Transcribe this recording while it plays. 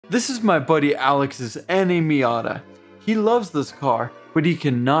This is my buddy Alex's NA Miata. He loves this car, but he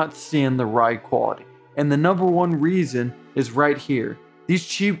cannot stand the ride quality. And the number one reason is right here. These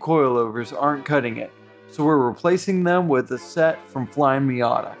cheap coilovers aren't cutting it. So we're replacing them with a set from Flyin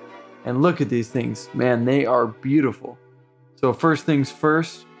Miata. And look at these things, man, they are beautiful. So first things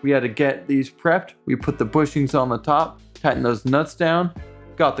first, we had to get these prepped. We put the bushings on the top, tighten those nuts down,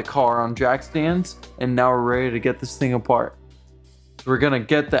 got the car on jack stands, and now we're ready to get this thing apart. So we're gonna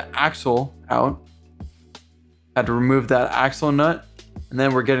get the axle out. Had to remove that axle nut, and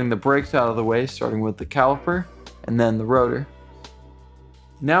then we're getting the brakes out of the way, starting with the caliper and then the rotor.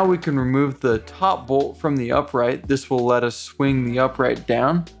 Now we can remove the top bolt from the upright. This will let us swing the upright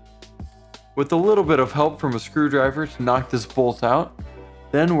down. With a little bit of help from a screwdriver to knock this bolt out,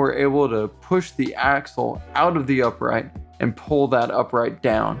 then we're able to push the axle out of the upright and pull that upright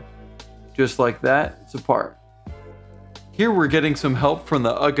down. Just like that, it's apart. Here we're getting some help from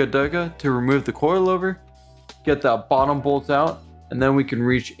the Ugga Dugga to remove the coilover, get that bottom bolt out, and then we can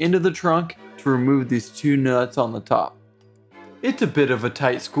reach into the trunk to remove these two nuts on the top. It's a bit of a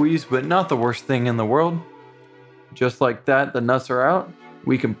tight squeeze, but not the worst thing in the world. Just like that, the nuts are out.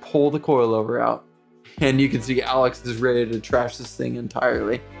 We can pull the coilover out. And you can see Alex is ready to trash this thing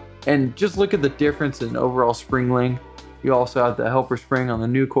entirely. And just look at the difference in overall spring length. You also have the helper spring on the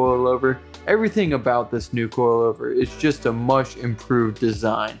new coilover. Everything about this new coilover is just a much improved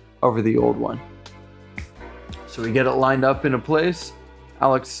design over the old one. So we get it lined up into place.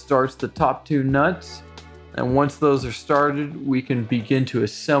 Alex starts the top two nuts. And once those are started, we can begin to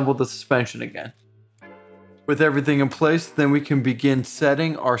assemble the suspension again. With everything in place, then we can begin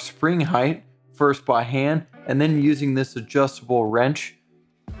setting our spring height, first by hand, and then using this adjustable wrench.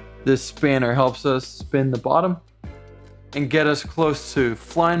 This spanner helps us spin the bottom and get us close to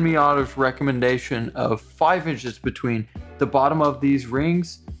Flyin Miata's recommendation of 5 inches between the bottom of these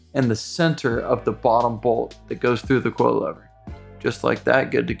rings and the center of the bottom bolt that goes through the coilover. Just like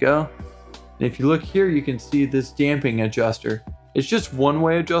that, good to go. And if you look here, you can see this damping adjuster. It's just one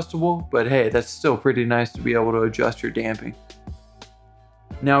way adjustable, but hey, that's still pretty nice to be able to adjust your damping.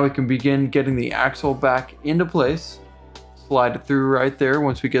 Now we can begin getting the axle back into place. Slide it through right there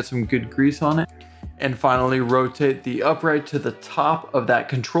once we get some good grease on it. And finally rotate the upright to the top of that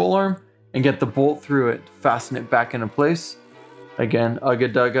control arm and get the bolt through it, fasten it back into place. Again,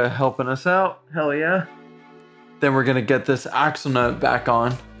 Ugga Dugga helping us out, hell yeah. Then we're gonna get this axle nut back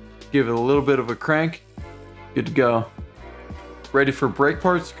on, give it a little bit of a crank, good to go. Ready for brake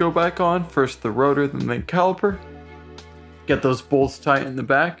parts to go back on, first the rotor, then the caliper. Get those bolts tight in the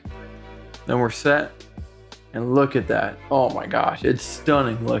back, then we're set. And look at that, oh my gosh, it's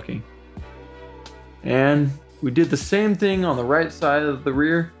stunning looking. And we did the same thing on the right side of the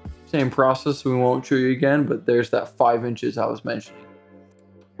rear, same process, we won't show you again, but there's that 5 inches I was mentioning.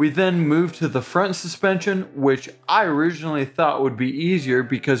 We then moved to the front suspension, which I originally thought would be easier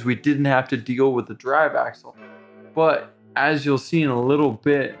because we didn't have to deal with the drive axle. But as you'll see in a little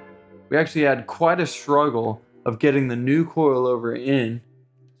bit, we actually had quite a struggle of getting the new coilover in.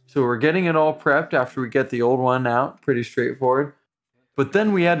 So we're getting it all prepped after we get the old one out, pretty straightforward. But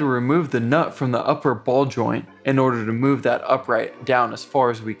then we had to remove the nut from the upper ball joint in order to move that upright down as far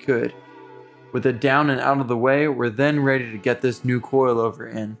as we could. With it down and out of the way, we're then ready to get this new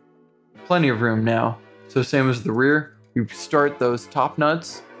coilover in. Plenty of room now. So same as the rear, we start those top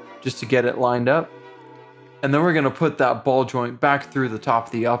nuts just to get it lined up. And then we're gonna put that ball joint back through the top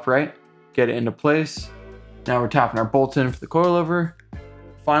of the upright, get it into place. Now we're tapping our bolts in for the coilover.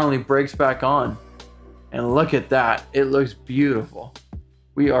 Finally brakes back on. And look at that, it looks beautiful.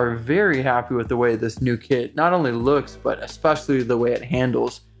 We are very happy with the way this new kit not only looks, but especially the way it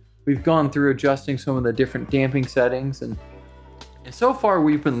handles. We've gone through adjusting some of the different damping settings, and so far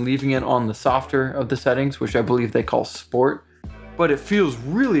we've been leaving it on the softer of the settings, which I believe they call sport. But it feels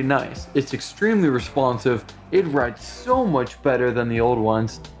really nice. It's extremely responsive. It rides so much better than the old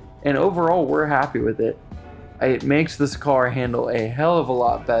ones. And overall, we're happy with it. It makes this car handle a hell of a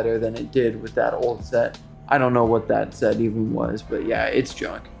lot better than it did with that old set. I don't know what that set even was, but yeah, it's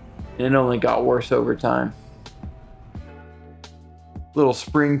junk. And it only got worse over time. Little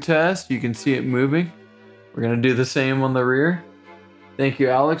spring test, you can see it moving. We're gonna do the same on the rear. Thank you,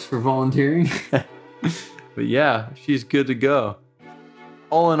 Alex, for volunteering. But yeah, she's good to go.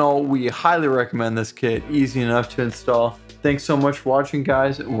 All in all, we highly recommend this kit, easy enough to install. Thanks so much for watching,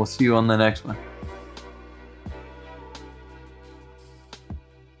 guys, and we'll see you on the next one.